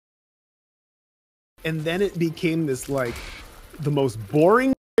And then it became this like the most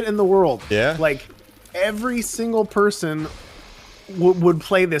boring shit in the world. Yeah. Like every single person would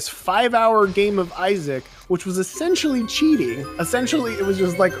play this 5-hour game of Isaac, which was essentially cheating. Essentially, it was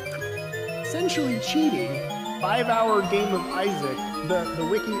just like essentially cheating. 5-hour game of Isaac. The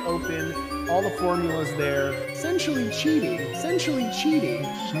wiki open, all the formulas there. Essentially cheating. Essentially cheating.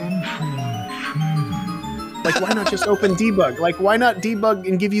 Like, why not just open debug? Like, why not debug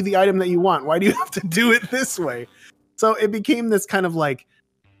and give you the item that you want? Why do you have to do it this way? So it became this kind of like,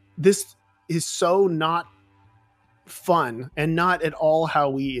 this is so not fun and not at all how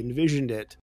we envisioned it.